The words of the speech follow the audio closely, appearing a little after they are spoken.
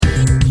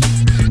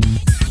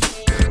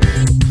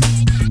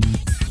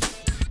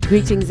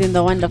Greetings in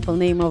the wonderful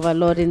name of our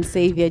Lord and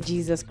Savior,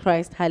 Jesus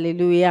Christ.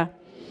 Hallelujah.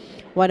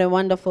 What a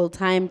wonderful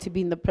time to be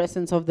in the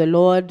presence of the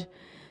Lord,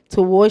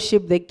 to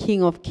worship the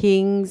King of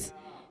Kings,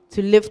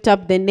 to lift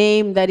up the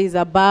name that is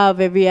above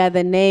every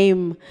other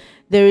name.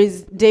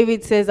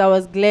 David says, I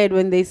was glad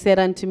when they said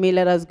unto me,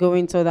 let us go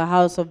into the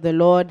house of the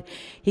Lord.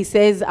 He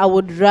says, I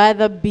would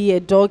rather be a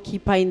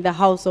doorkeeper in the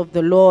house of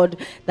the Lord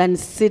than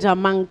sit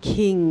among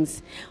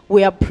kings.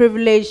 We are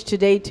privileged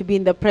today to be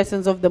in the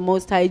presence of the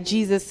Most High.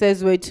 Jesus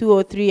says, where two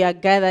or three are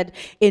gathered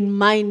in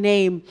my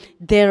name,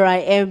 there I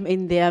am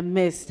in their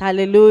midst.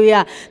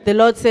 Hallelujah. The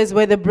Lord says,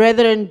 where the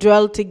brethren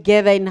dwell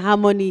together in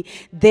harmony,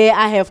 there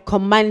I have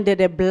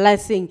commanded a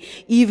blessing,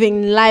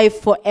 even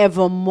life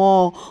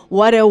forevermore.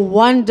 What a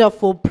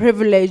wonderful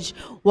privilege.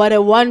 What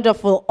a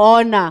wonderful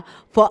honor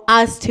for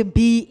us to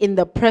be in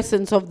the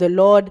presence of the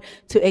Lord,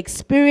 to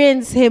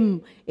experience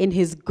Him in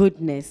His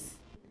goodness.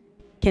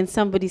 Can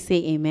somebody say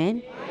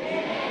amen?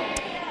 Amen.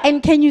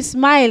 And can you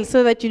smile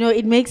so that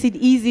it makes it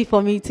easy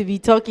for me to be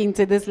talking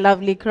to this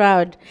lovely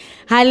crowd?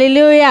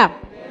 Hallelujah.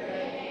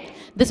 Amen.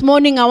 This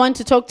morning I want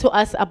to talk to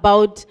us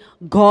about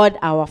God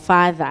our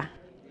Father.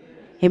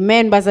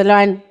 Amen,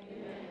 Bazalan.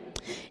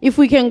 If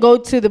we can go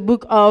to the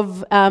book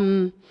of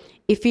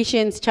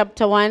Ephesians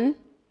chapter 1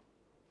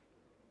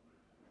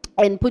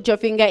 and put your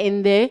finger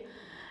in there,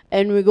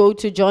 and we go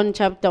to John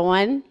chapter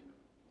 1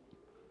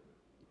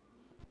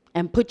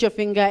 and put your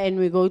finger and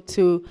we go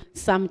to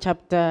Psalm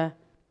chapter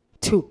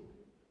 2.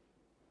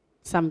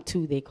 Psalm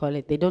 2 they call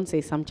it. They don't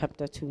say Psalm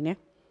chapter 2. Ne?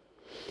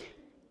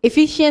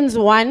 Ephesians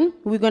 1,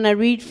 we're going to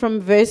read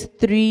from verse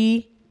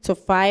 3 to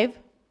 5.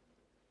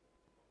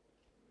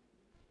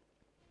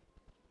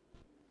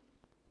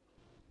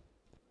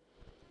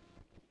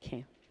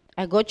 Okay.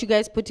 I got you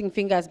guys putting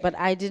fingers, but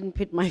I didn't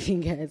put my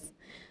fingers.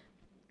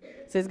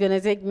 So it's going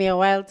to take me a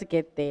while to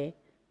get there.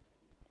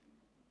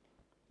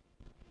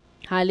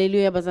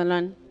 Hallelujah,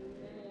 Bazalan.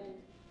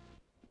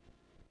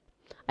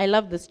 I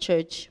love this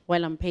church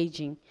while I'm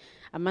paging.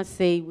 I must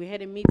say, we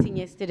had a meeting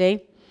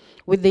yesterday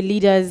with the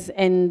leaders,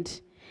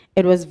 and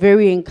it was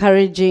very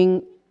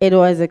encouraging. It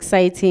was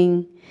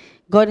exciting.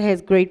 God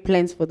has great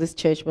plans for this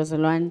church,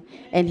 Bazalan,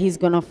 and He's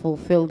going to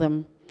fulfill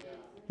them.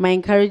 My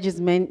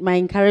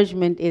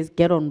encouragement is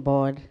get on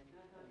board.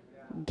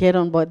 Get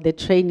on board. The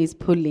train is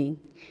pulling.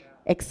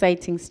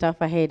 Exciting stuff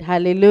ahead.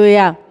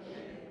 Hallelujah.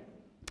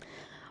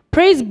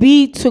 Praise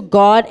be to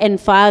God and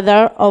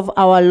Father of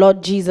our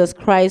Lord Jesus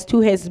Christ,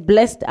 who has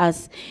blessed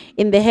us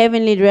in the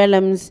heavenly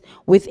realms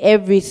with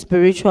every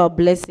spiritual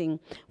blessing.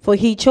 For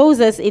He chose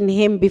us in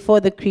Him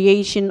before the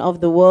creation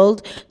of the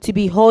world to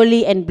be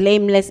holy and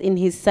blameless in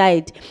His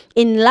sight.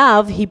 In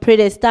love, He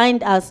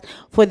predestined us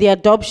for the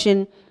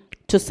adoption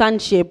to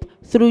sonship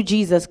through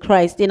Jesus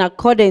Christ in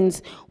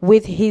accordance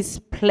with His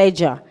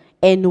pleasure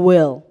and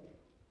will.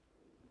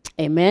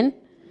 Amen.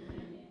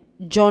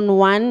 John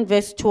 1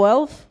 verse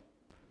 12.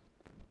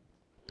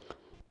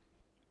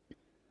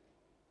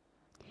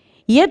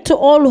 Yet to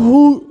all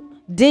who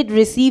did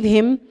receive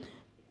Him,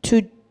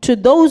 to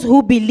those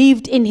who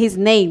believed in His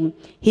name,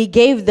 He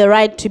gave the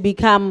right to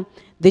become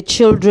the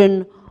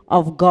children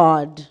of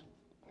God.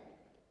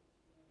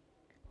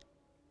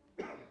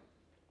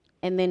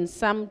 And then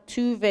Psalm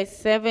 2 verse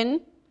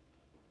 7.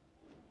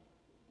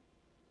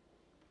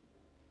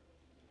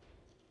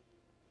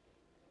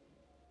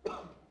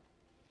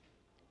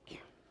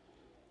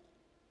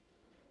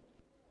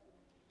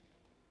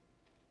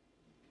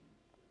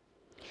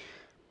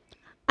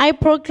 I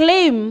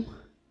proclaim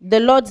the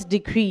Lord's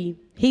decree.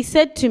 He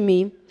said to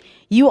me,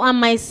 you are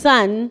my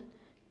son.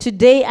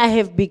 Today I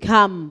have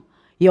become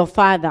your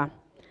father.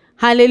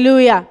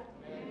 Hallelujah.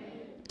 Amen.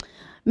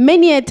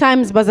 Many a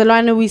times,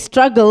 Bazalwana, we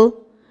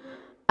struggle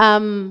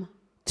to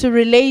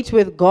relate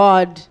with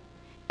God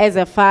as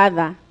a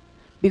father,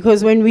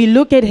 because when we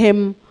look at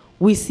Him,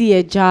 we see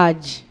a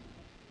judge.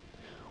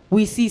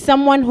 We see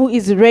someone who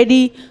is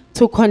ready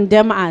to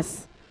condemn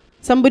us.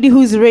 Somebody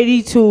who's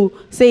ready to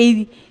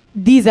say,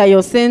 these are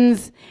your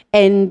sins,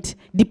 and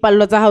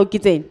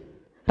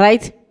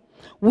right?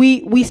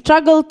 We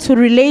struggle to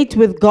relate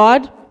with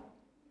God,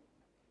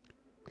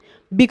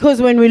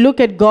 because when we look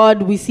at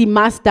God, we see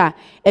master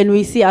and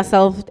we see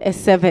ourselves as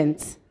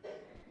servants.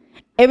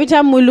 Every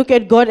time we look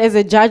at God as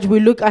a judge, we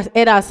look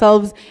at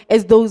ourselves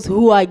as those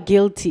who are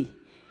guilty,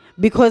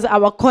 because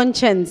our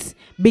conscience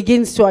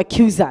begins to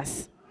accuse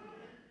us.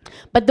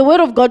 But the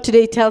word of God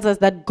today tells us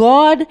that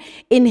God,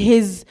 in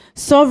His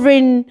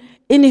sovereignty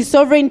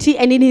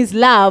and in His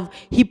love,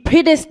 He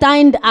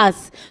predestined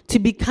us to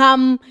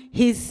become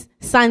His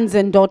sons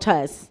and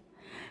daughters.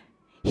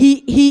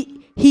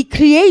 He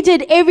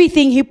created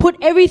everything. He put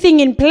everything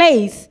in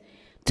place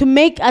to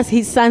make us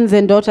His sons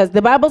and daughters.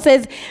 The Bible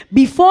says,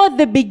 before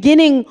the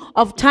beginning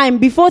of time,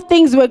 before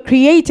things were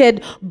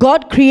created,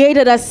 God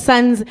created us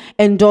sons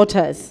and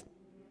daughters.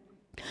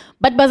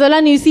 But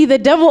Bazalani, you see, the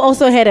devil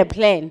also had a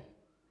plan.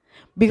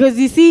 Because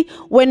you see,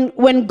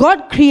 when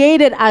God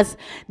created us,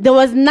 there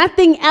was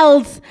nothing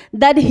else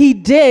that He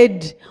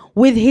did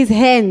with His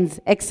hands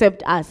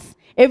except us.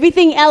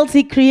 Everything else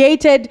he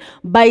created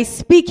by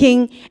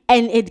speaking,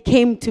 and it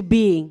came to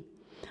being.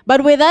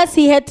 But with us,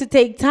 he had to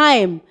take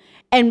time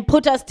and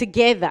put us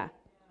together.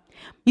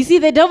 You see,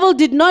 the devil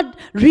did not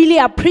really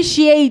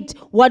appreciate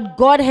what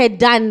God had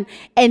done,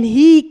 and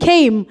he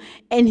came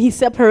and he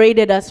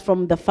separated us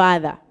from the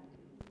Father.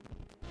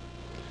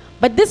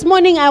 But this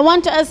morning, I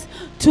want us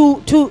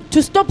to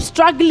stop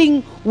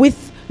struggling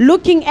with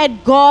looking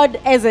at God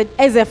as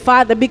a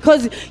father,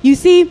 because you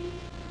see,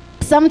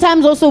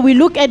 sometimes also we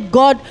look at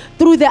God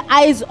through the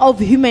eyes of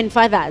human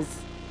fathers.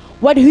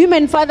 What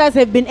human fathers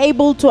have been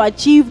able to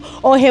achieve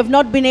or have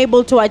not been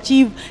able to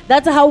achieve,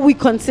 that's how we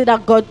consider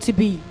God to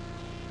be.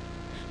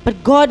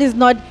 But God is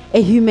not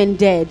a human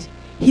dad.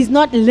 He's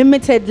not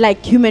limited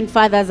like human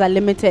fathers are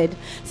limited.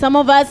 Some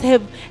of us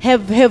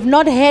have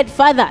not had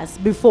fathers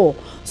before,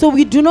 so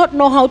we do not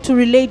know how to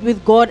relate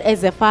with God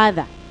as a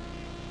father,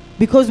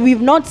 because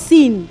we've not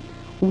seen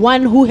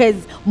one who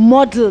has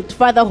modeled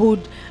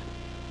fatherhood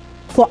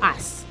for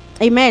us.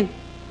 Amen.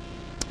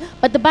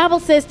 But the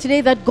Bible says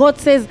today that God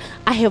says,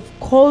 I have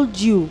called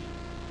you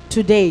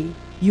today.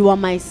 You are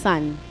my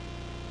son,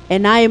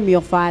 and I am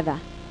your father.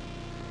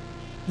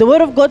 The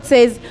word of God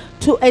says,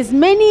 to as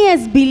many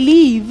as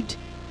believed,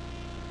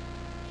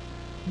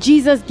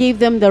 Jesus gave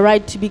them the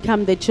right to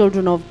become the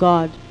children of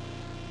God.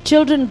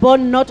 Children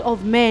born not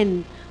of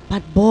men,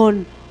 but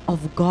born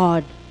of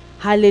God.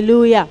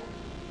 Hallelujah.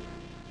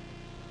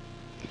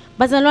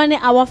 Bazalwane,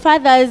 our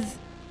fathers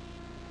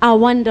are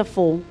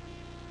wonderful,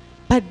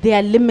 but they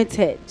are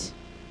limited.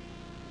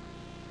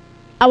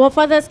 Our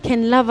fathers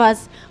can love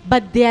us,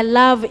 but their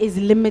love is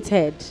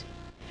limited.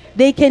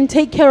 They can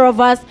take care of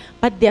us,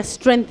 but their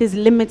strength is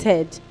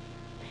limited.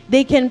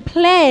 They can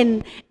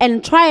plan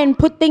and try and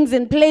put things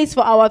in place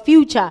for our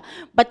future,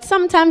 but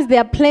sometimes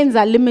their plans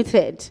are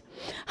limited.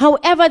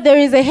 However, there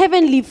is a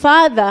heavenly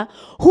Father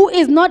who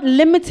is not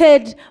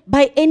limited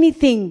by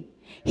anything.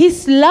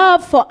 His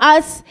love for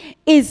us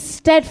is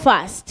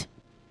steadfast.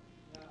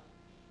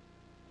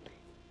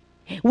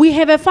 We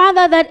have a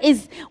Father that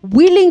is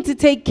willing to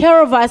take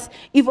care of us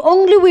if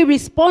only we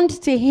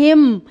respond to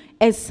Him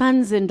as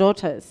sons and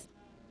daughters.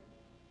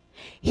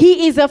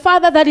 He is a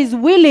Father that is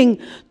willing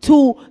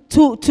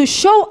to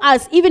show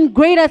us even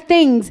greater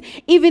things,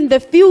 even the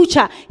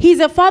future. He's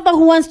a Father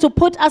who wants to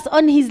put us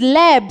on His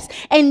laps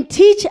and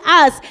teach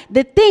us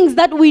the things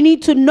that we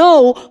need to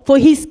know for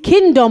His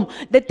kingdom,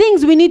 the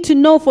things we need to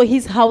know for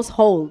His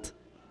household.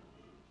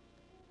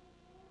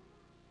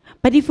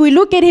 But if we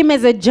look at Him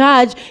as a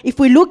judge, if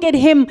we look at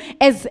Him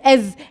as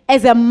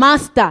a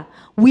master,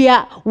 we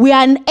are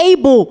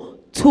unable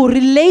to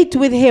relate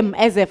with Him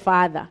as a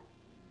Father.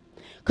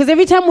 Because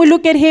every time we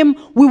look at Him,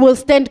 we will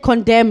stand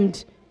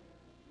condemned.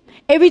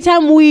 Every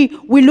time we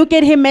look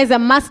at Him as a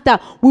master,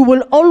 we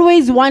will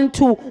always want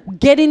to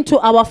get into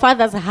our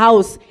Father's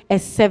house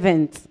as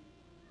servants.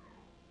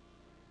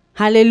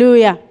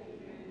 Hallelujah.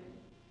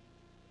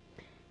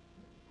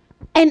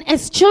 And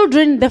as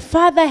children, the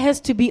Father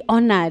has to be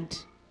honored.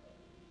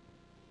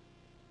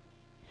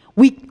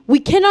 We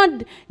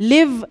cannot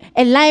live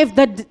a life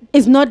that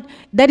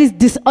is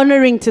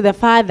dishonoring to the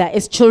Father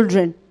as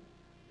children.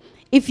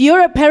 If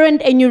you're a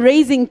parent and you're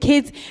raising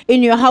kids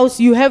in your house,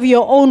 you have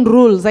your own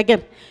rules.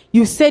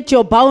 You set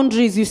your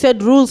boundaries, you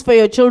set rules for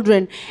your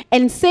children.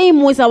 And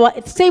same with our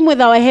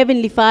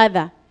Heavenly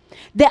Father.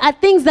 There are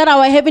things that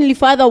our Heavenly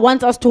Father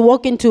wants us to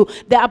walk into.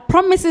 There are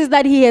promises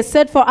that He has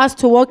set for us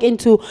to walk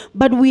into,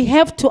 but we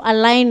have to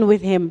align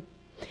with Him.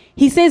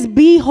 He says,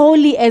 be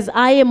holy as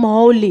I am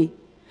holy.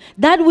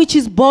 That which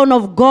is born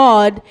of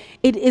God,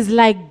 it is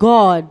like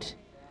God.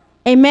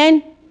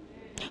 Amen.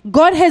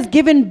 God has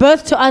given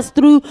birth to us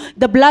through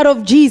the blood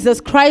of Jesus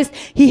Christ.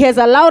 He has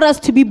allowed us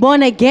to be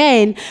born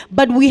again,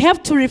 but we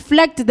have to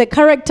reflect the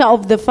character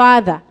of the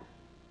Father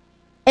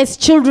as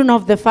children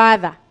of the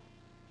Father.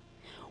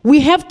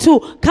 We have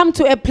to come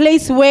to a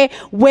place where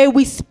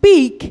we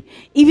speak,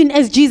 even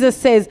as Jesus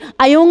says,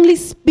 I only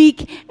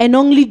speak and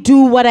only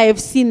do what I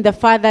have seen the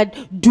Father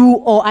do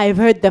or I have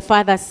heard the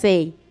Father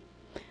say.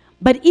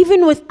 But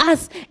even with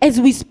us, as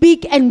we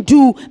speak and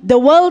do, the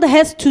world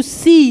has to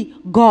see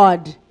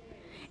God.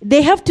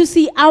 They have to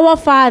see our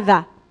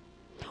Father.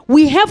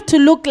 We have to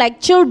look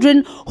like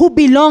children who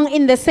belong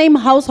in the same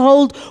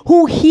household,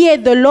 who hear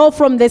the law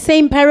from the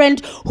same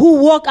parent, who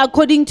walk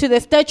according to the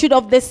statute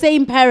of the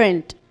same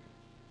parent.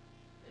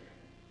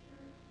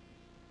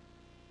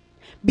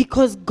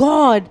 Because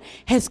God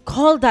has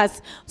called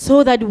us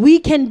so that we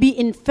can be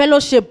in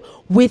fellowship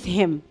with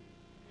Him.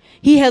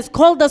 He has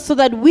called us so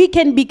that we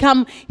can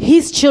become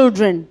His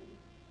children.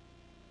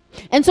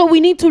 And so we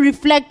need to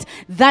reflect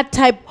that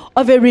type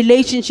of a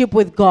relationship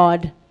with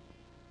God.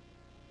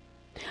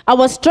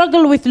 Our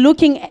struggle with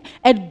looking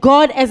at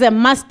God as a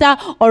master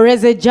or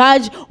as a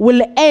judge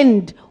will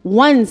end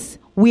once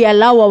we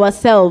allow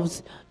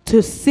ourselves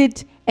to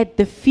sit at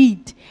the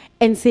feet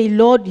and say,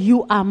 Lord,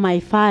 you are my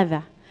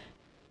Father.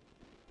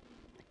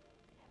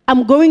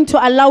 I'm going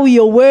to allow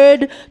your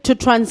word to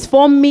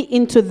transform me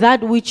into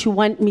that which you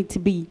want me to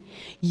be.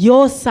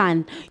 Your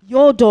son,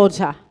 your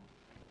daughter.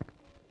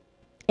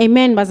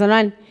 Amen,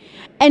 Bazaran.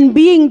 and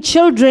being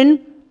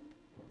children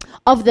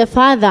of the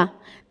Father,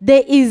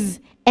 there is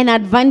an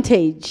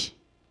advantage.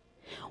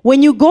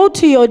 When you go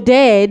to your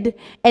dad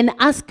and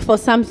ask for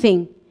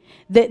something,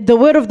 the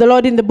word of the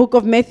Lord in the book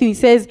of Matthew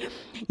says,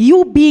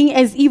 you being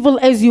as evil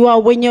as you are,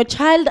 when your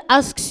child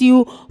asks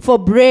you for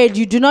bread,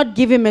 you do not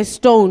give him a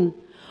stone.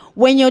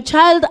 When your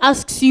child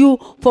asks you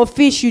for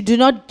fish, you do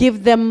not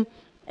give them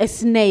a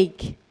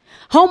snake.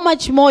 How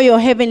much more your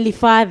heavenly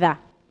Father?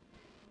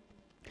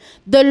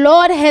 The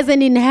Lord has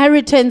an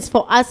inheritance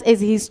for us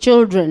as his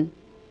children.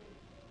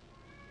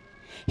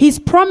 His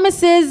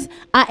promises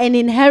are an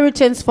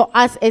inheritance for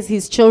us as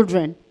his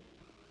children.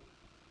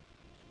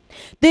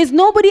 There's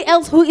nobody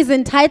else who is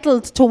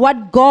entitled to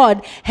what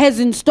God has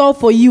in store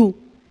for you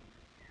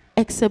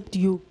except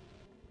you.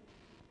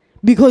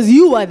 Because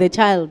you are the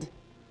child.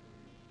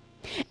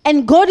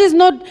 And God is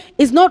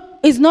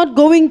not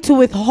going to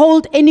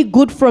withhold any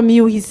good from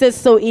you. He says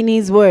so in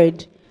his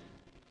word.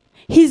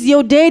 He's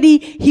your daddy.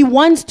 He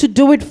wants to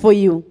do it for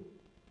you.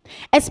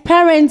 As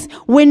parents,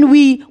 when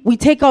we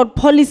take out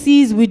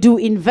policies, we do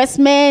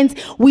investments,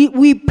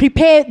 we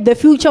prepare the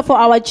future for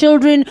our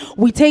children,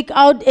 we take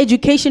out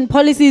education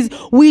policies,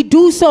 we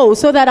do so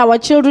that our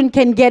children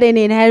can get an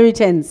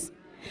inheritance.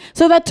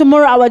 So that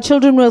tomorrow our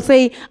children will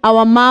say,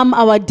 our mom,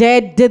 our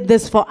dad did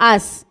this for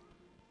us.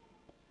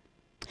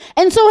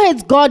 And so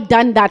has God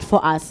done that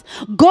for us.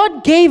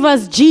 God gave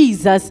us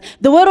Jesus.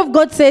 The word of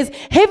God says,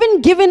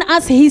 having given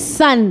us his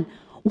son,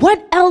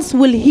 what else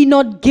will he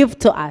not give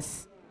to us?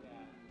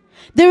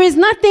 There is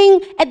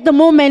nothing at the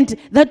moment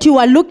that you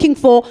are looking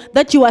for,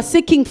 that you are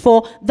seeking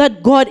for,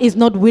 that God is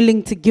not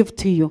willing to give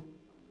to you.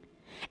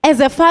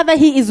 As a father,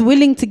 he is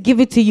willing to give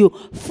it to you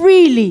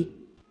freely.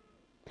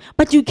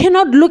 But you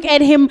cannot look at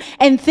him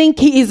and think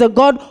he is a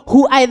God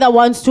who either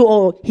wants to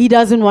or he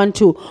doesn't want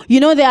to. You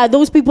know, there are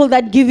those people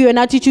that give you an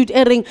attitude,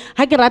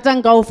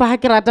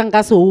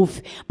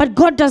 but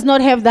God does not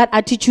have that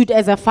attitude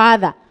as a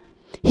father.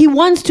 He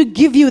wants to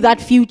give you that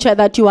future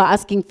that you are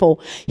asking for.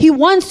 He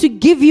wants to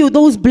give you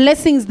those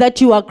blessings that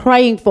you are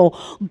crying for.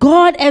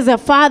 God as a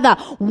father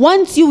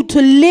wants you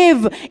to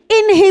live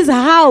in his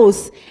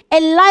house, a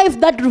life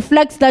that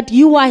reflects that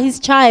you are his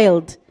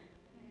child.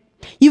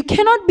 You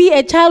cannot be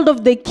a child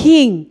of the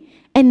king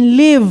and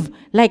live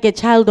like a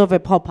child of a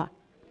pauper.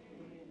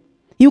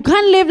 You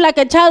can't live like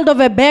a child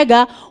of a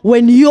beggar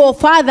when your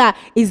father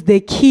is the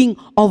king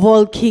of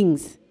all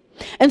kings.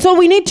 And so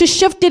we need to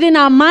shift it in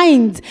our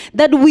minds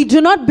that we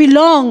do not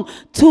belong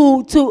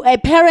to a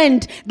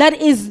parent that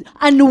is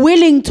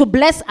unwilling to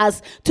bless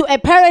us, to a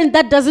parent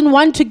that doesn't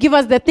want to give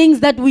us the things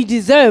that we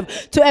deserve,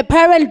 to a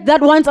parent that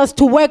wants us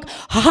to work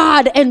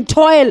hard and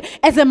toil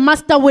as a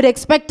master would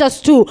expect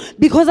us to,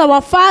 because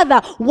our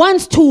Father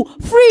wants to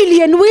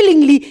freely and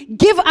willingly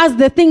give us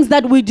the things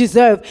that we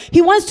deserve.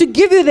 He wants to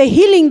give you the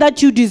healing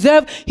that you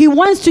deserve. He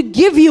wants to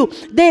give you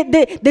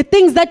the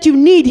things that you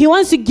need. He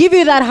wants to give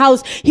you that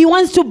house. He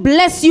wants to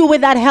bless you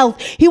with that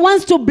health. He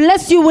wants to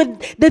bless you with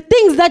the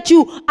things that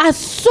you are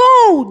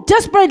so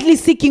desperately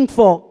seeking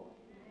for.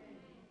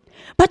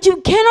 But you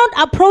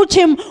cannot approach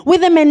him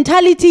with a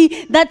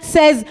mentality that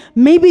says,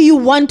 maybe you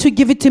want to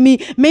give it to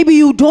me, maybe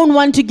you don't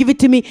want to give it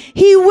to me.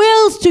 He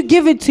wills to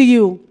give it to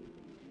you.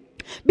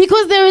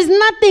 Because there is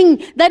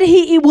nothing that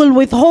he will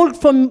withhold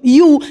from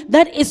you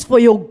that is for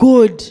your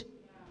good.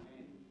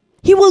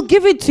 He will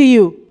give it to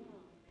you.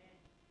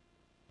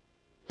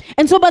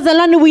 And so,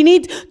 Bazalwane, we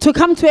need to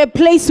come to a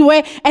place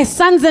where, as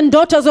sons and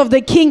daughters of the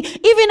King,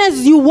 even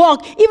as you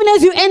walk, even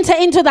as you enter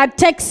into that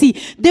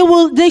taxi,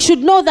 they should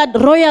know that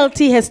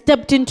royalty has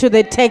stepped into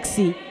the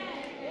taxi.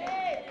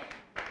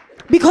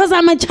 Because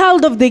I'm a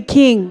child of the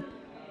King.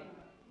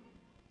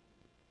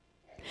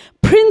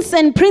 Prince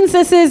and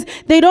princesses,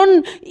 they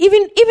don't,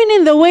 even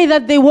in the way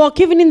that they walk,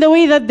 even in the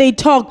way that they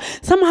talk,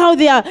 somehow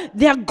they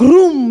are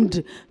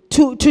groomed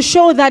to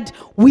show that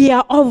we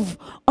are of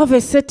a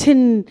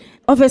certain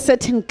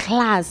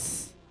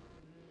class.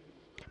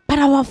 But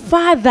our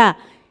Father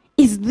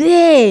is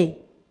there,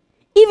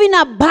 even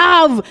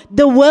above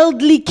the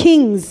worldly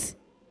kings.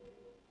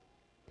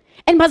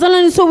 And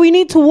Bazalwane, so we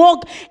need to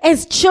walk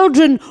as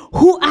children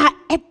who are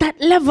at that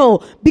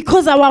level,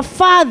 because our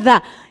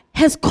Father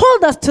has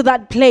called us to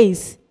that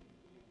place.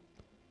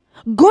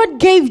 God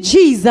gave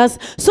Jesus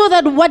so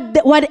that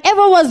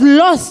whatever was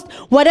lost,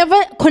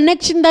 whatever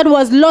connection that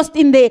was lost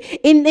in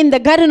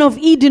the Garden of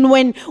Eden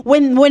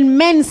when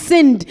men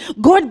sinned,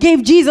 God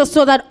gave Jesus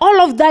so that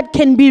all of that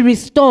can be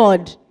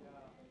restored.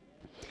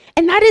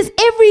 And that is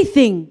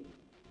everything.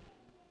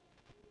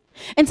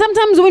 And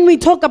sometimes when we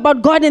talk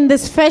about God in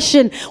this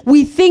fashion,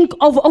 we think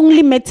of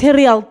only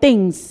material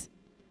things.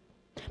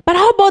 But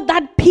how about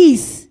that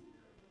peace?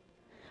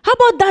 How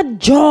about that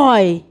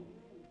joy?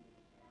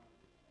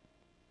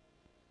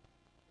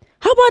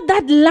 How about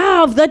that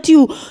love that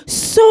you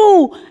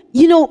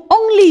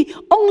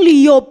only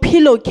your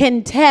pillow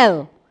can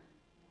tell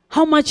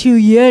how much you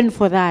yearn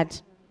for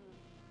that?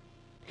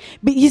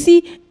 But you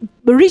see,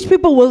 rich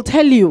people will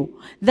tell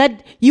you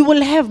that you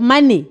will have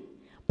money,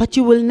 but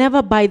you will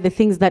never buy the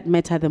things that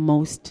matter the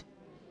most.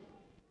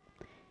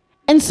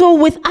 And so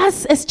with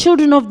us as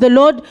children of the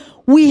Lord,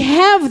 we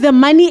have the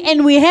money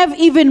and we have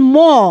even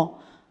more.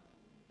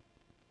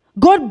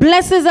 God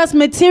blesses us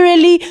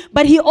materially,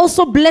 but he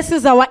also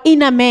blesses our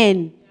inner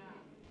man.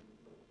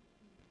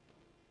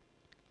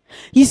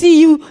 You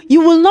see, you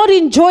will not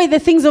enjoy the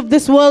things of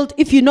this world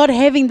if you're not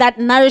having that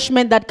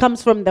nourishment that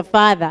comes from the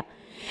Father.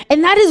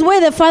 And that is where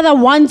the Father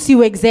wants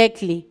you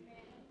exactly.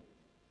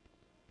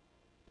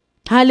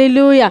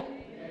 Hallelujah.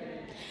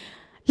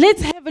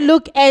 Let's have a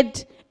look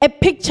at a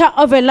picture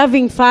of a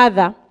loving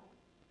Father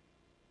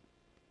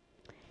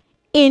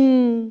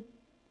in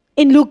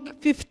Luke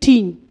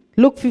 15.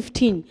 Luke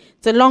 15.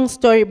 It's a long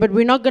story, but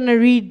we're not going to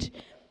read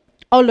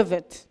all of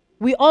it.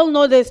 We all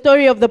know the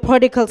story of the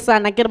prodigal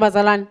son. Akir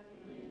Bazalan.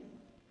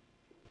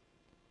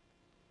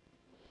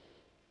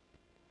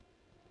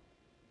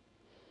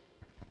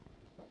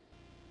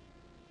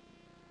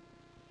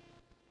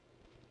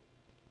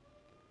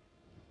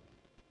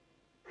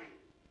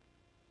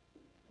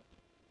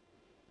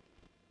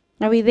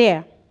 Are we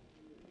there?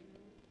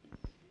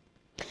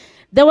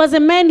 There was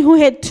a man who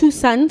had 2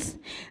 sons.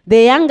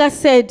 The younger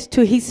said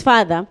to his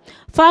father,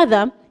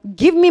 "Father,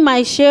 give me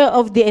my share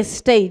of the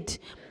estate."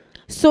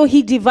 So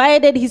he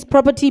divided his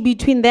property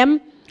between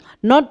them.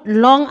 Not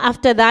long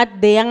after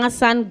that, the younger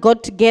son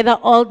got together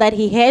all that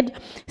he had,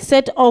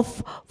 set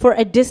off for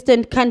a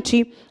distant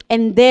country,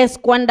 and there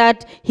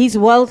squandered his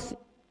wealth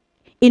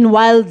in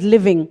wild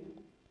living.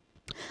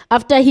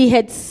 After he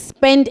had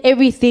spent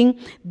everything,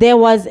 there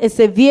was a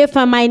severe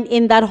famine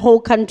in that whole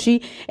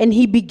country, and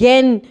he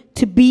began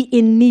to be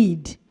in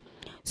need.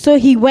 So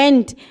he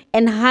went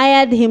and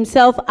hired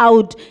himself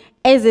out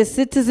as a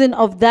citizen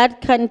of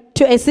that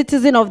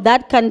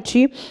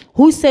country,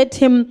 who set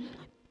him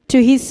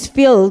to his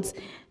fields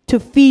to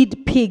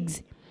feed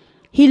pigs.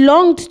 He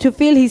longed to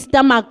fill his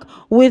stomach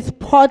with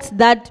pods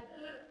that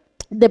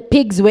the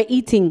pigs were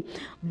eating,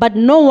 but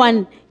no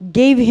one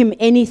gave him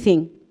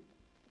anything.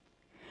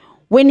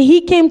 When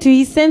he came to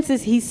his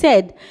senses, he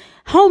said,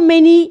 "How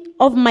many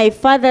of my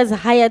father's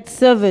hired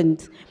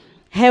servants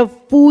have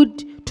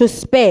food to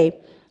spare?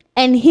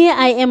 And here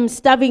I am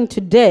starving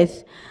to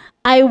death.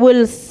 I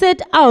will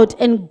set out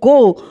and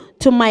go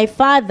to my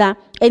father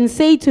and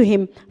say to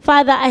him,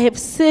 'Father, I have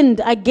sinned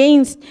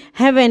against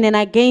heaven and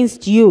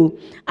against you.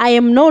 I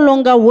am no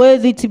longer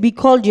worthy to be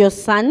called your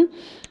son.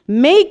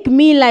 Make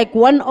me like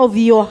one of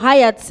your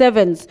hired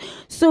servants.'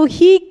 So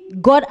he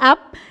got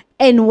up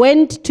and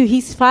went to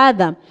his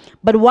father.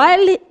 But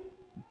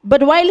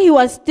while he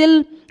was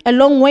still a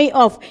long way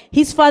off,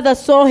 his father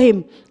saw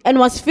him and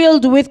was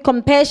filled with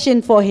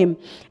compassion for him.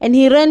 And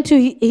he ran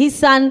to his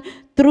son,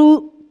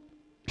 threw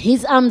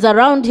his arms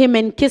around him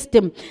and kissed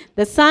him.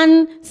 The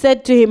son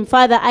said to him,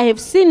 'Father, I have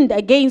sinned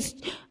against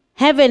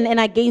heaven and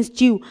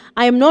against you.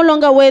 I am no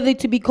longer worthy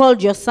to be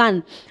called your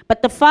son.'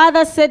 But the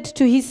father said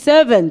to his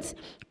servants,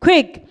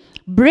 'Quick,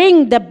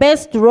 bring the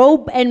best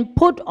robe and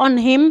put on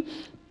him,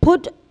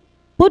 put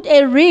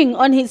a ring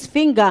on his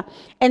finger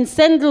and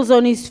sandals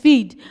on his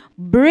feet.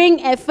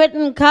 Bring a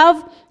fattened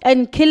calf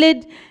and kill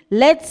it.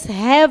 Let's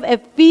have a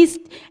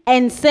feast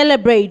and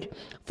celebrate.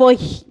 For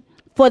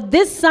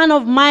this son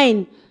of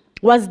mine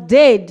was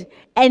dead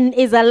and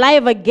is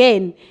alive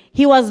again.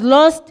 He was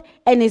lost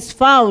and is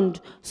found.'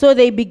 So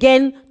they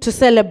began to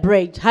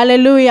celebrate."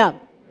 Hallelujah.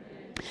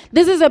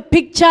 This is a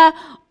picture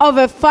of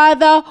a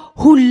father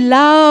who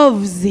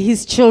loves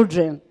his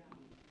children.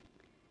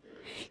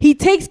 He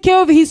takes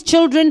care of his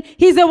children.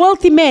 He's a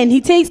wealthy man.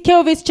 He takes care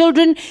of his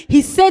children.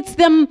 He sets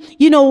them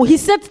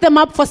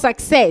up for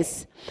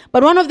success.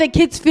 But one of the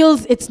kids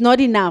feels it's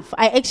not enough.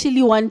 I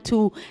actually want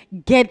to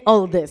get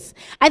all this.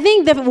 I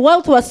think the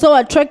wealth was so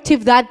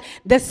attractive that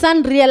the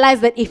son realized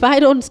that if I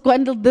don't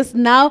squander this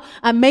now,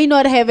 I may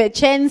not have a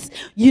chance,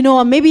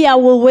 or maybe I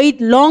will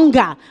wait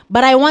longer,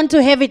 but I want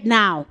to have it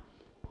now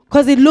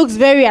because it looks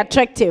very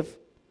attractive.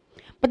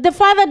 But the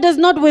father does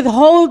not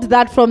withhold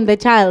that from the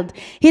child.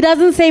 He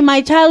doesn't say,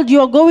 "My child,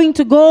 you're going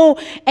to go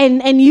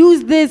and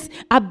use this,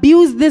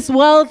 abuse this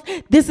wealth.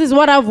 This is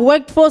what I've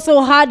worked for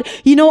so hard."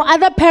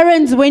 Other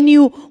parents, when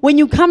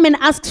you come and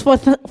ask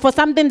for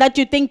something that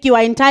you think you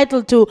are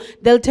entitled to,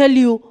 they'll tell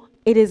you,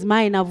 "It is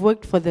mine. I've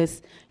worked for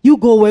this. You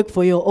go work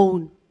for your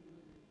own."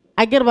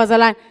 I get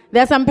Bazalan.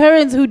 There are some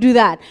parents who do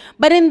that.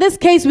 But in this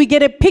case, we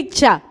get a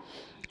picture,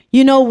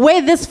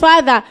 where this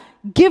father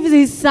gives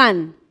his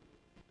son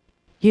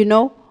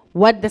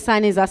what the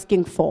son is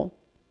asking for.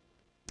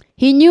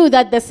 He knew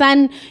that the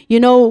son,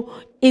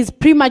 is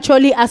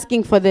prematurely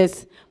asking for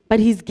this, but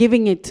he's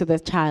giving it to the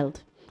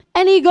child.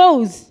 And he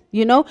goes,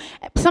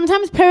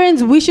 Sometimes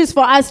parents wishes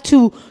for us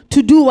to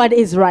do what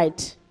is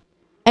right.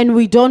 And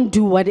we don't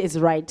do what is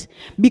right.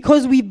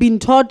 Because we've been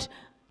taught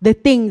the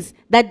things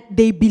that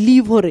they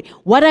believe,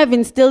 what I've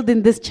instilled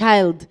in this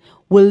child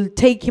will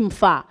take him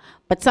far.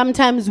 But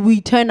sometimes we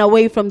turn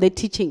away from the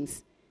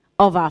teachings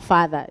of our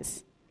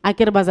fathers.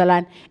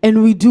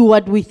 And we do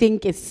what we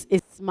think is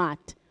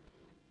smart.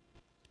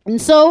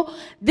 And so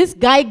this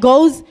guy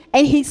goes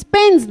and he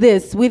spends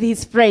this with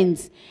his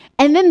friends.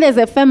 And then there's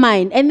a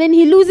famine. And then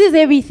he loses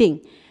everything.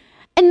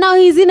 And now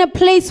he's in a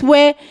place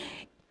where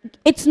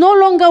it's no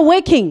longer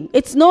working.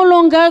 It's no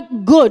longer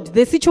good.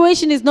 The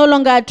situation is no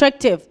longer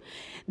attractive.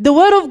 The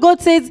word of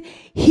God says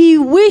he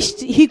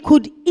wished he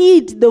could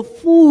eat the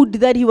food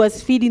that he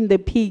was feeding the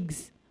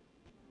pigs.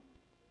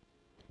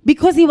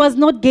 Because he was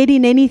not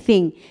getting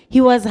anything.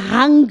 He was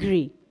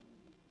hungry.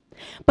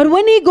 But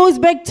when he goes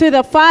back to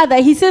the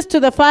father, he says to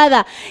the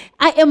father,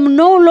 I am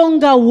no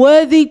longer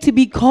worthy to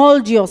be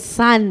called your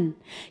son.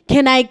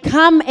 Can I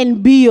come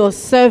and be your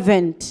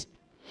servant?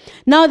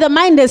 Now the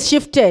mind has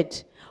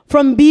shifted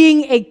from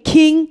being a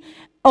king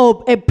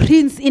or a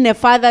prince in a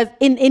father's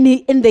in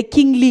the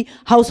kingly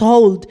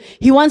household.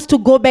 He wants to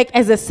go back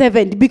as a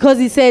servant because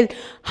he said,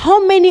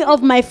 how many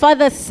of my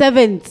father's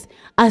servants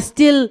are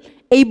still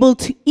able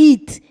to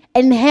eat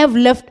and have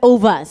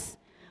leftovers?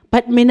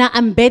 But Mina,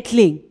 I'm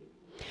battling.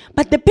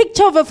 But the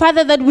picture of a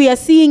father that we are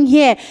seeing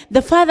here,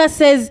 the father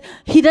says,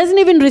 he doesn't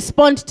even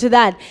respond to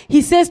that.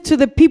 He says to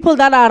the people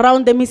that are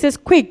around them, he says,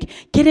 quick,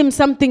 get him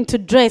something to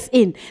dress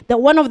in.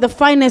 One of the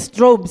finest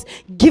robes,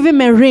 give him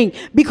a ring.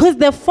 Because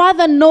the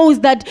father knows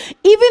that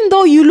even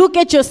though you look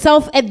at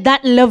yourself at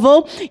that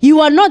level, you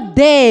are not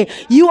there.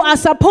 You are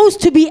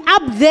supposed to be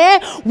up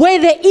there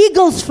where the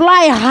eagles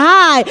fly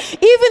high.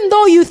 Even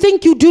though you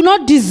think you do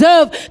not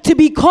deserve to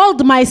be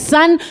called my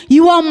son,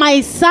 you are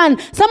my son.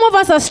 Some of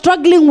us are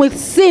struggling with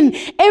sin.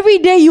 Every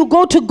day you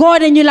go to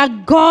God and you're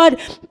like, God,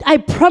 I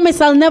promise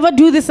I'll never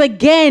do this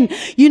again.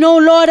 You know,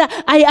 Lord,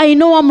 I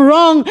know I'm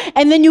wrong.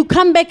 And then you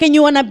come back and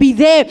you want to be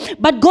there.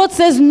 But God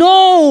says,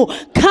 no,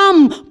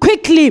 come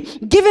quickly.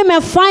 Give him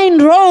a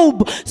fine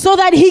robe so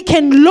that he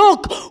can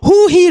look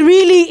who he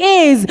really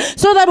is.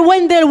 So that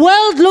when the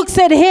world looks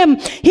at him,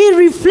 he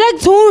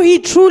reflects who he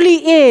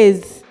truly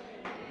is.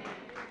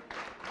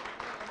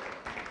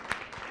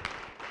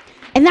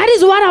 And that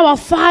is what our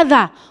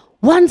Father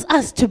wants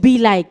us to be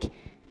like.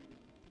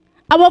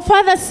 Our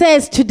Father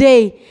says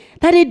today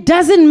that it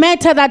doesn't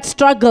matter that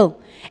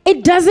struggle.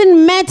 It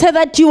doesn't matter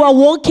that you are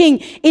walking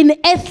in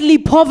earthly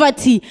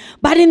poverty,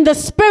 but in the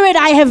spirit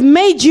I have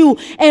made you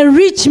a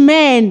rich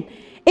man.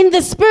 In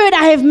the spirit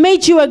I have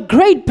made you a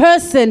great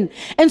person.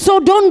 And so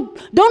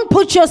don't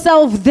put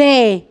yourself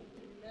there.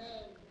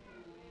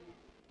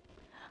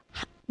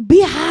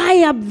 Be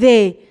high up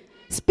there.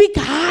 Speak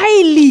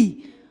highly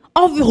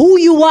of who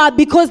you are,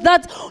 because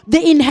that's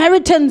the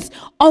inheritance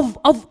of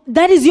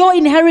that is your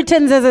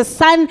inheritance as a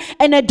son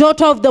and a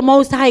daughter of the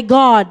Most High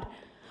God.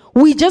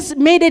 We just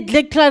made a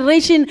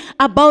declaration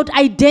about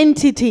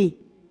identity.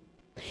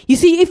 You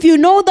see, if you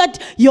know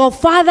that your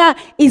Father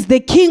is the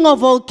King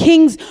of all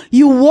kings,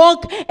 you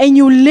walk and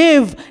you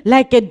live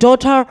like a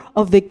daughter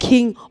of the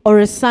King or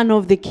a son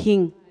of the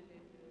King.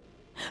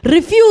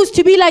 Refuse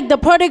to be like the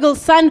prodigal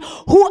son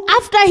who,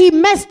 after he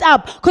messed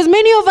up, because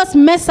many of us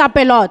mess up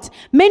a lot.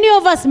 Many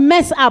of us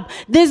mess up.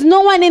 There's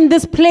no one in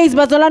this place,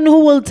 Bazalan, who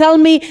will tell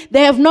me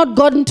they have not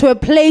gotten to a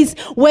place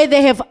where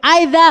they have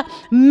either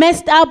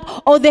messed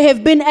up or they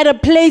have been at a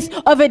place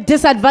of a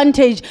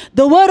disadvantage.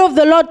 The word of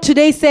the Lord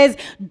today says,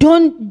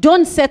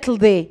 don't settle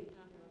there.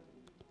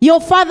 Your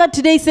Father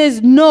today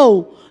says,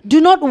 no. Do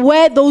not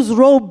wear those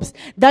robes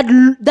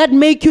that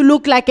make you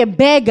look like a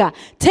beggar.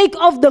 Take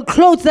off the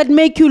clothes that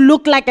make you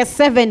look like a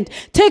servant.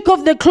 Take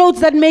off the clothes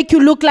that make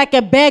you look like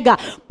a beggar.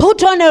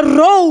 Put on a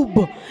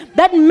robe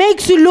that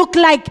makes you look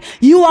like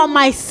you are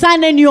my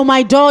son and you're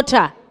my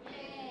daughter.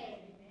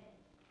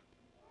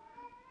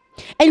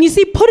 And you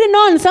see, putting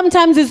on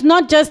sometimes is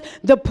not just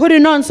the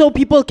putting on so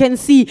people can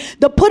see.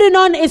 The putting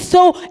on is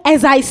so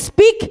as I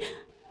speak,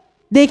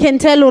 they can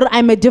tell, or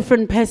I'm a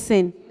different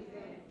person.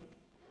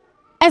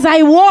 As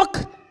I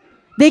walk,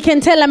 they can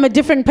tell I'm a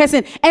different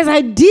person. As I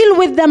deal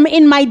with them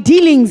in my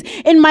dealings,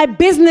 in my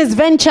business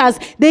ventures,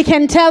 they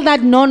can tell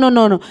that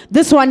no.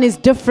 This one is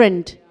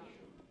different.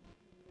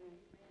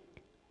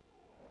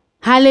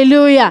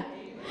 Hallelujah.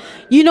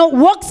 You know,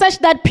 walk such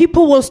that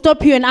people will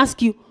stop you and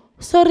ask you,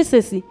 sorry,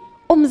 Sesi,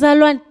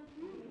 Umzalwan.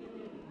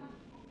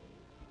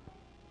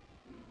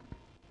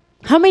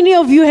 How many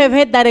of you have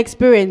had that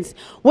experience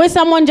where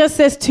someone just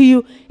says to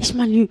you,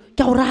 Ishman, you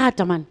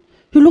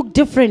look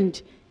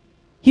different.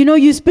 You know,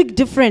 you speak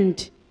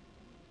different.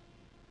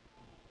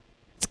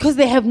 It's because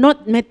they have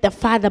not met the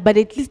Father, but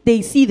at least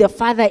they see the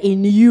Father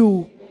in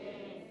you.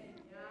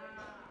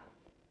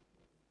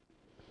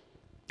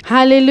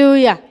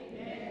 Hallelujah.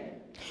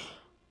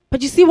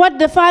 But you see what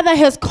the Father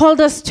has called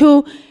us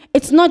to,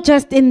 it's not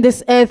just in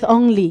this earth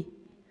only.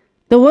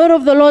 The word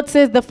of the Lord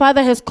says the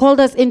Father has called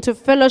us into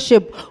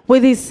fellowship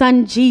with his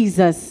Son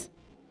Jesus.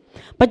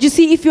 But you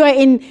see, if you are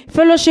in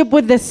fellowship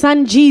with the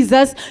Son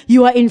Jesus,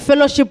 you are in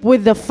fellowship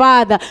with the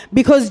Father.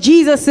 Because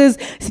Jesus,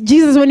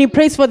 when he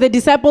prays for the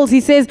disciples,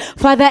 he says,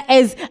 Father,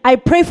 as I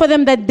pray for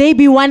them that they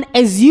be one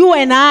as you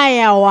and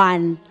I are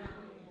one.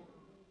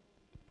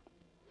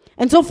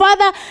 And so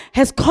Father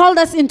has called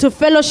us into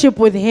fellowship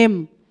with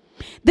him.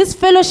 This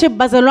fellowship,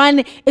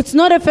 Bazalwane, it's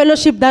not a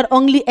fellowship that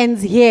only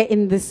ends here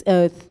in this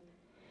earth.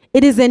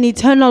 It is an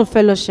eternal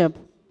fellowship.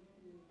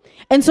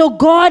 And so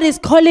God is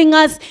calling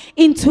us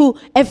into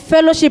a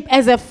fellowship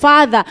as a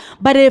father,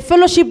 but a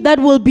fellowship that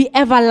will be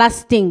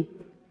everlasting.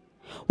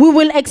 We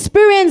will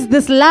experience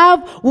this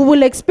love. We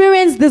will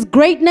experience this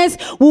greatness.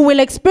 We will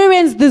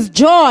experience this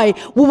joy.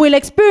 We will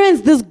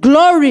experience this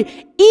glory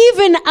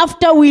even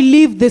after we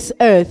leave this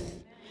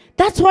earth.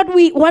 That's what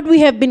we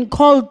have been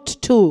called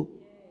to.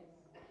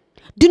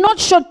 Do not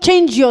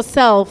shortchange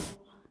yourself.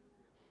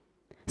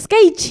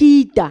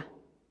 The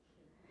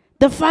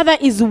Father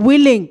is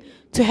willing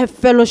to have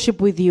fellowship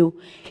with you.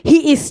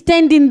 He is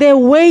standing there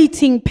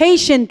waiting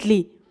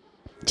patiently.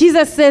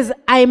 Jesus says,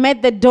 I am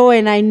at the door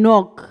and I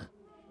knock.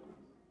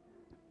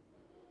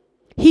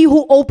 He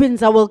who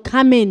opens, I will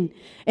come in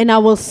and I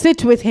will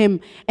sit with him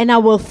and I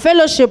will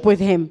fellowship with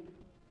him.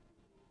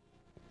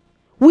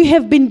 We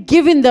have been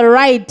given the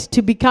right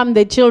to become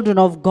the children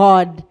of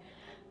God.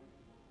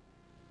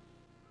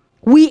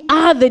 We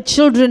are the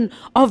children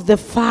of the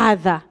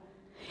Father.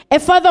 A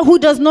Father who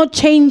does not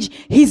change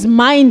his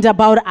mind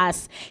about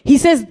us. He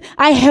says,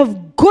 I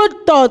have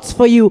good thoughts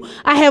for you.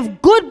 I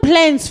have good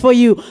plans for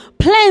you.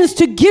 Plans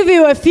to give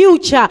you a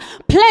future.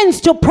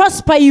 Plans to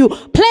prosper you.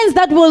 Plans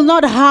that will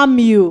not harm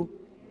you.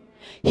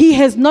 He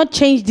has not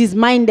changed his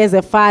mind as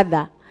a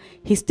father.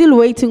 He's still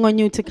waiting on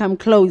you to come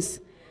close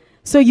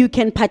so you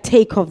can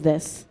partake of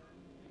this.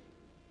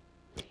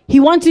 He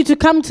wants you to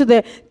come to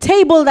the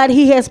table that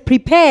he has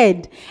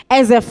prepared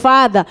as a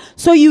father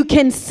so you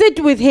can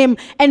sit with him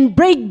and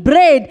break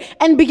bread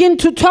and begin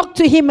to talk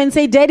to him and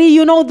say, Daddy,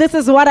 you know, this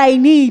is what I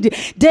need.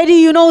 Daddy,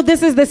 you know,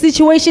 this is the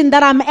situation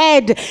that I'm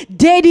at.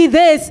 Daddy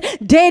this,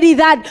 Daddy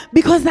that,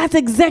 because that's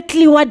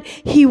exactly what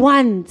he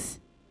wants.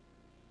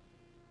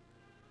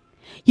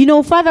 You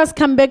know, fathers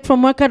come back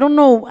from work. I don't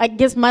know. I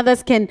guess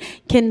mothers can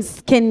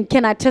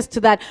attest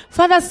to that.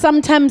 Fathers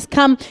sometimes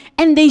come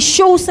and they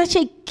show such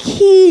a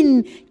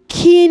keen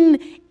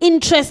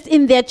interest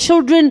in their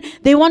children.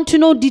 They want to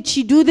know, did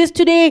she do this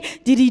today?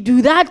 Did he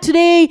do that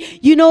today?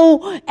 You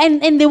know,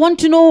 and they want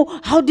to know,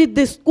 how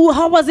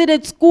was it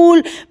at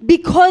school?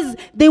 Because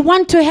they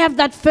want to have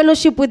that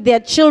fellowship with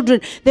their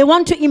children. They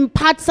want to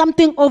impart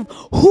something of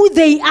who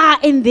they are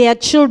in their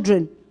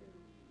children.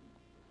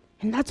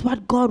 And that's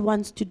what God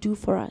wants to do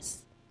for us.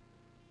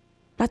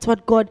 That's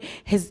what God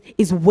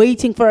is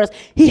waiting for us.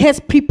 He has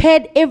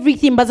prepared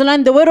everything.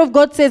 Bazalwane, the word of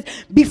God says,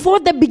 before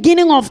the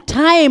beginning of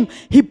time,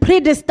 he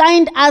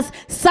predestined us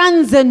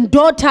sons and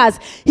daughters.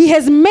 He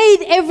has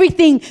made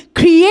everything,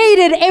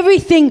 created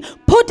everything,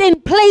 put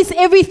in place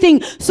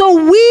everything,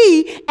 so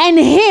we and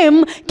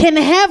him can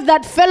have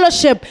that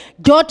fellowship,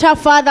 daughter,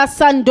 father,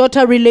 son,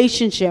 daughter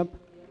relationship.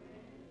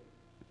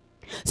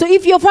 So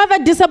if your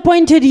father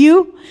disappointed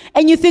you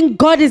and you think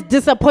God is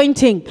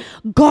disappointing,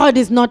 God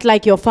is not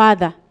like your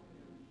father.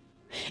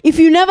 If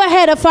you never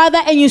had a father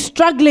and you're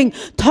struggling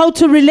how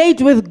to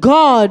relate with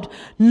God,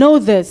 know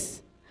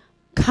this.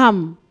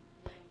 Come.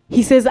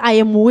 He says, I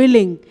am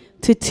willing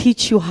to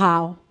teach you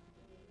how.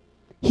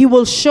 He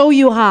will show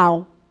you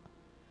how.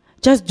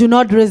 Just do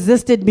not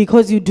resist it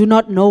because you do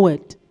not know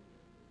it.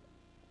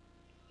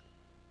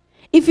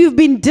 If you've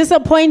been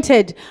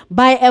disappointed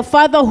by a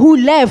father who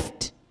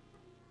left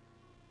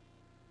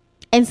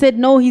and said,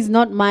 no, he's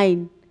not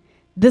mine.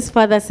 This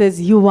father says,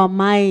 you are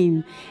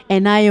mine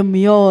and I am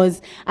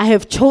yours. I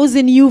have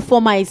chosen you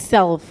for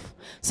myself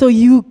so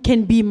you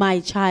can be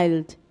my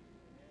child.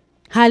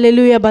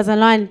 Hallelujah,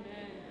 Bazalwane.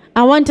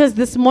 I want us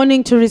this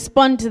morning to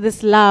respond to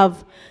this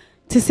love,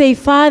 to say,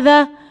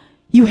 Father,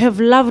 you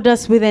have loved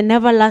us with an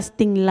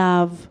everlasting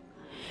love.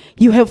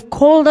 You have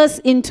called us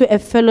into a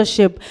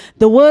fellowship.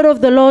 The word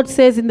of the Lord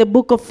says in the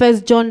book of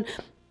 1 John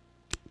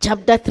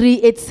Chapter 3,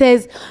 it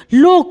says,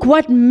 look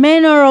what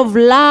manner of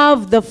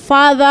love the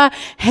Father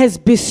has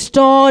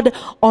bestowed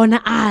on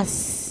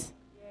us.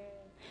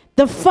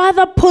 The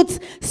Father puts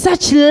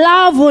such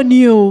love on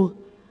you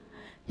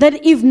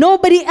that if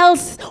nobody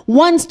else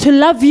wants to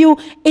love you,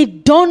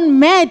 it don't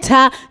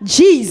matter.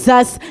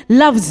 Jesus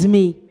loves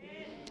me.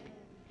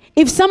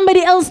 If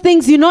somebody else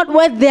thinks you're not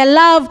worth their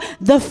love,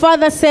 the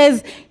Father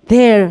says,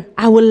 there,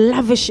 I will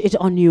lavish it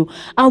on you.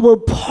 I will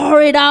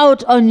pour it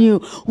out on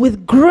you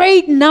with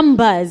great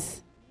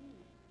numbers.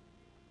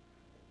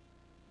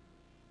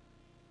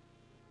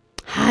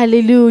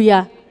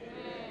 Hallelujah.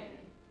 Amen.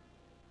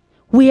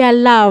 We are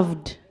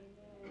loved.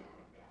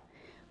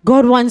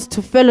 God wants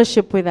to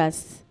fellowship with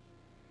us.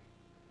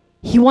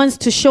 He wants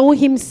to show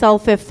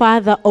himself a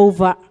father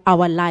over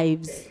our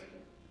lives.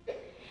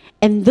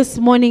 And this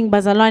morning,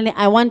 Bazalwane,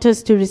 I want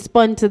us to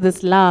respond to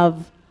this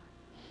love.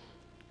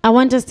 I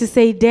want us to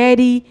say,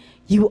 Daddy,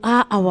 you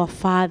are our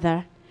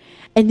Father.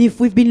 And if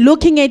we've been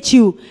looking at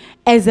you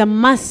as a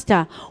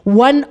master,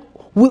 one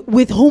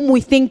with whom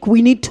we think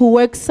we need to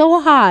work so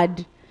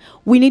hard,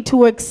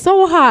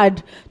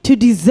 to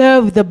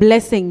deserve the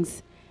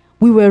blessings,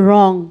 we were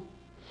wrong.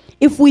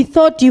 If we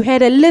thought you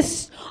had a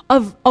list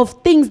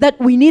of things that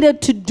we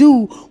needed to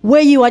do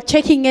where you are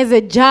checking as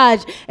a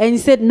judge and you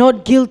said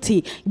not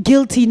guilty,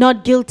 guilty,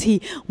 not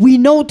guilty, we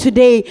know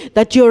today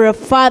that you're a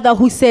Father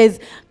who says,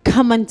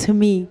 come unto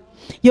me.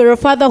 You're a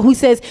Father who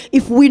says,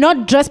 if we're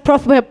not dressed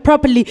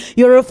properly,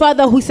 you're a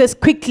Father who says,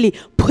 quickly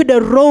put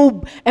a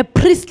robe, a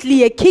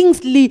priestly, a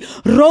kingly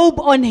robe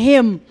on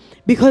him,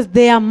 because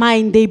they are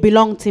mine, they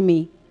belong to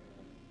me.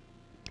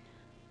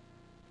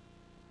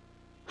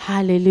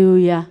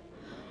 Hallelujah.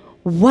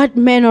 What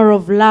manner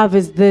of love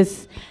is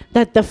this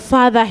that the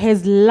Father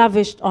has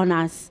lavished on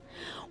us?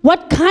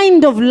 What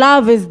kind of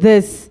love is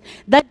this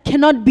that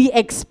cannot be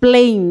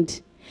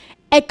explained?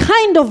 A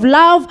kind of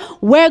love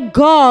where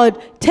God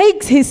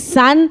takes his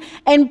son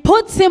and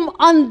puts him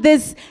on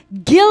this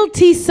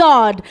guilty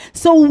sword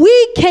so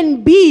we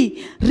can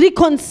be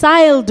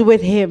reconciled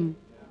with him.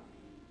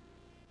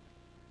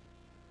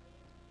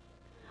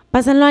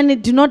 Bazalwane,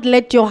 do not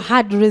let your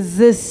heart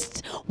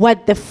resist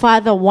what the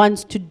Father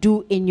wants to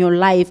do in your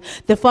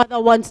life. The Father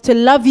wants to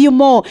love you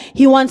more.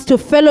 He wants to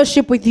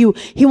fellowship with you.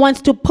 He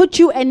wants to put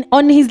you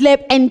on his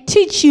lap and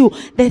teach you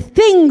the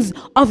things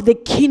of the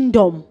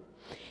kingdom.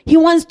 He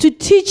wants to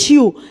teach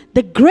you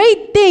the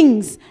great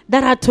things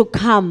that are to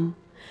come.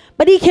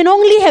 But he can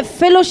only have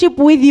fellowship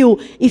with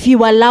you if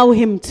you allow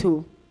him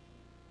to.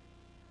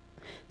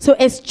 So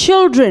as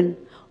children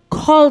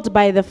called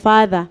by the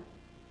Father,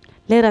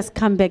 let us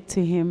come back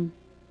to him.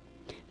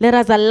 Let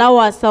us allow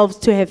ourselves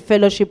to have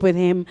fellowship with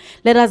him.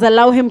 Let us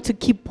allow him to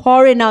keep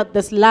pouring out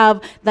this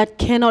love that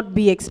cannot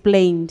be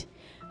explained.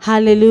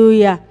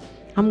 Hallelujah.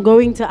 I'm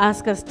going to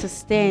ask us to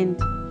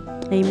stand.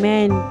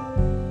 Amen.